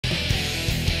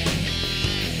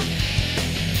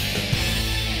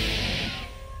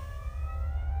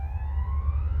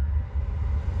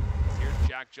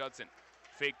Judson.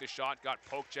 Faked the shot, got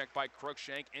poke checked by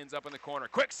Crookshank, ends up in the corner.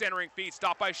 Quick centering feed,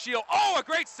 stopped by Shield. Oh, a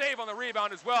great save on the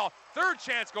rebound as well. Third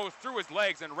chance goes through his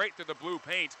legs and right through the blue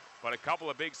paint. But a couple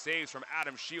of big saves from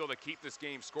Adam Shield to keep this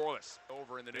game scoreless.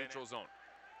 Over in the neutral zone.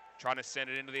 Trying to send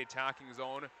it into the attacking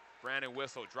zone. Brandon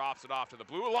Whistle drops it off to the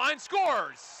blue line,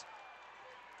 scores!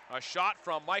 A shot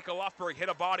from Michael Lufberg hit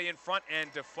a body in front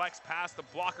and deflects past the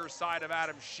blocker side of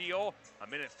Adam Shield. A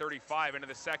minute 35 into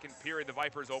the second period, the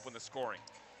Vipers open the scoring.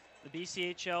 The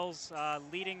BCHL's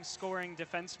leading scoring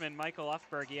defenseman, Michael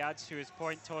Lufberg, he adds to his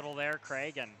point total there,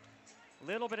 Craig, and a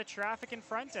little bit of traffic in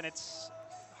front, and it's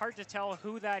hard to tell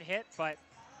who that hit, but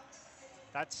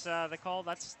that's the call.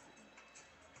 That's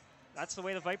the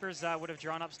way the Vipers would have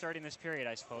drawn up starting this period,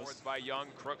 I suppose. Forwards by Young.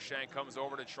 Crookshank comes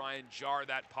over to try and jar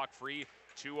that puck free.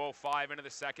 2:05 into the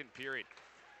second period.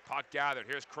 Puck gathered.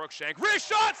 Here's Crookshank. Wrist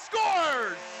shot,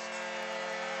 scores!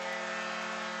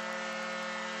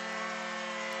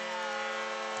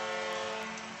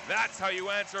 That's how you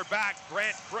answer back.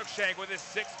 Grant Crookshank with his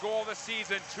 6th goal of the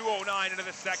season. 2:09 into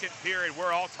the second period.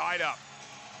 We're all tied up.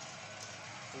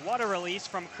 What a release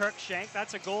from Crookshank.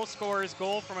 That's a goal scorer's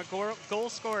goal from a goal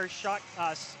scorer's shot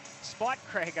spot,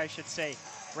 Craig, I should say.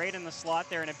 Right in the slot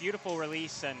there, and a beautiful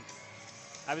release. And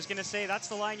I was going to say, that's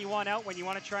the line you want out when you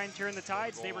want to try and turn the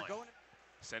tides. They were going.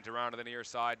 Sent around to the near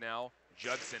side now.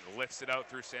 Judson lifts it out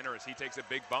through center as he takes a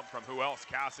big bump from who else?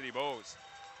 Cassidy Bowes.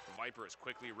 The Vipers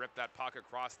quickly rip that puck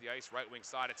across the ice, right wing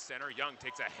side at center. Young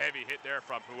takes a heavy hit there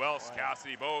from who else? Wow.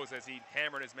 Cassidy Bowes as he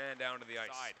hammered his man down to the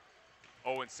ice. Side.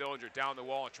 Owen Sillinger down the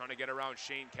wall and trying to get around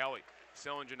Shane Kelly.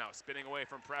 Sillinger now spinning away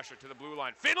from pressure to the blue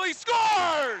line. Finley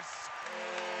scores!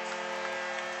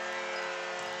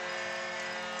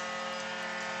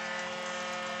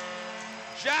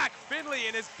 Jack Finley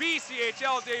in his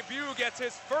BCHL debut gets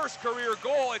his first career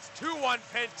goal. It's 2-1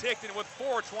 Penticton with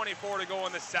 4:24 to go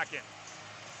in the second.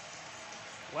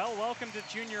 Well, welcome to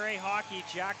Junior A hockey,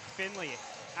 Jack Finley.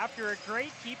 After a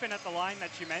great keep-in at the line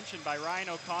that you mentioned by Ryan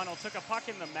O'Connell, took a puck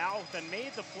in the mouth and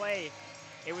made the play.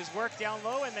 It was worked down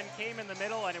low and then came in the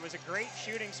middle, and it was a great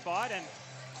shooting spot. And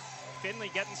Finley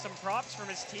getting some props from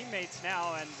his teammates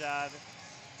now, and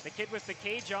the kid with the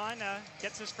cage on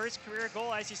gets his first career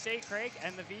goal, as you say, Craig,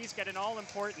 and the Vees get an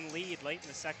all-important lead late in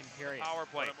the second period. Power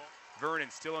play. Vernon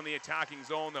still in the attacking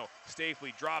zone, though.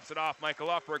 Stafley drops it off. Michael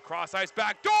Lufberg, cross ice,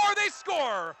 back door, they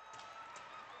score!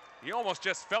 He almost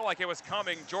just felt like it was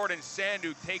coming. Jordan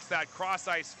Sandu takes that cross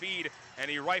ice feed, and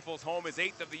he rifles home his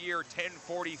 8th of the year.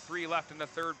 10:43 left in the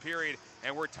third period,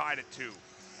 and we're tied at 2.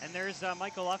 And there's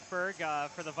Michael Lufberg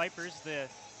for the Vipers, the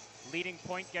leading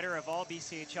point getter of all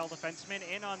BCHL defensemen,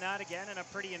 in on that again, and a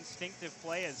pretty instinctive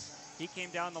play as he came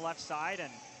down the left side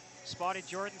and spotted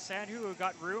Jordan Sandu, who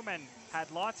got room and had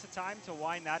lots of time to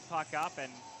wind that puck up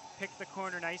and pick the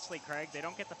corner nicely, Craig. They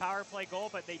don't get the power play goal,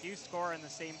 but they do score in the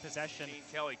same possession. Shane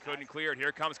Kelly couldn't clear it.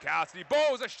 Here comes Cassidy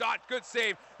Bowes, a shot, good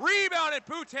save. Rebound, and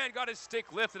Boutin got his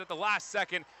stick lifted at the last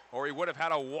second, or he would have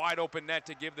had a wide open net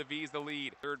to give the Vees the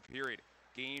lead. Third period.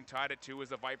 Game tied at 2 as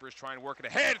the Vipers try and work it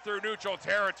ahead through neutral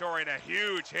territory, and a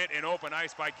huge hit in open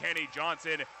ice by Kenny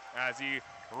Johnson as he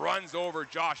runs over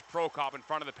Josh Prokop in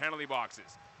front of the penalty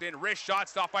boxes. Then wrist shot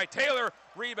stopped by Taylor.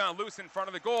 Rebound loose in front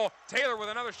of the goal. Taylor with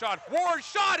another shot. Ward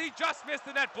shot. He just missed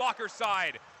the net blocker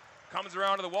side. Comes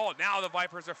around to the wall. Now the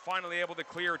Vipers are finally able to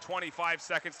clear. 25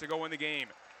 seconds to go in the game.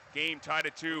 Game tied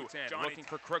at 2. Looking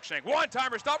for Crookshank.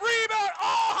 One-timer stop. Rebound.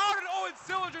 Oh, how did Owen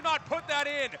Sillinger not put that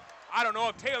in? I don't know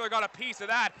if Taylor got a piece of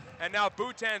that. And now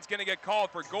Boutin's going to get called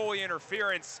for goalie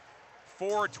interference.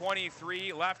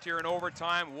 4:23 left here in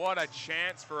overtime. What a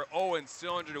chance for Owen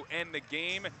Sillinger to end the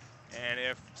game. And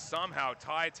if somehow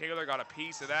Ty Taylor got a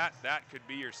piece of that, that could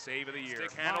be your save of the year.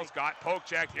 Stick handles got poke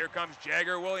checked. Here comes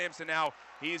Jagger Williamson now.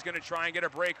 He's going to try and get a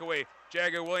breakaway.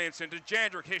 Jagger Williamson to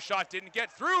Jandrick. His shot didn't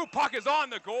get through. Puck is on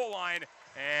the goal line.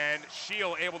 And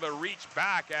Shield able to reach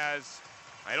back as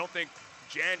I don't think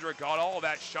Jandrick got all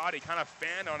that shot. He kind of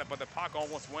fanned on it, but the puck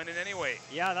almost went in anyway.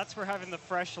 Yeah, that's where having the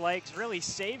fresh legs really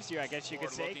saves you, I guess you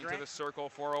could say. Looking to the circle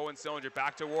for Owen Sillinger.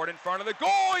 Back to Ward in front of the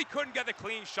goal. He couldn't get the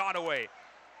clean shot away.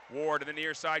 Ward to the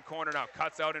near side corner now,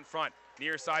 cuts out in front,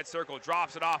 near side circle,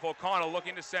 drops it off. O'Connell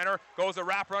looking to center, goes a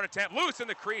wraparound attempt, loose in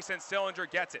the crease, and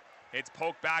Sillinger gets it. It's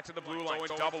poked back to the blue line,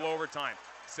 double overtime.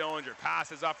 Sillinger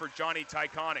passes up for Johnny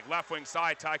Tyconic, left wing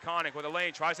side, Tyconic with a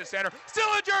lane, tries to center.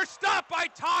 Sillinger stopped by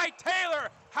Ty Taylor.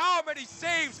 How many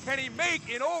saves can he make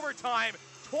in overtime?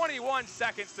 21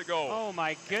 seconds to go. Oh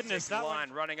my goodness. That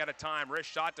line running out of time. Wrist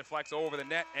shot deflects over the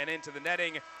net and into the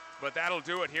netting. But that'll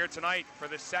do it here tonight for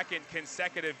the second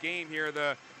consecutive game here,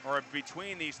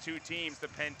 between these two teams. The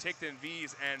Penticton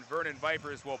Vees and Vernon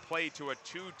Vipers will play to a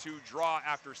 2-2 draw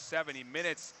after 70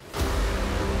 minutes.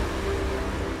 Vees.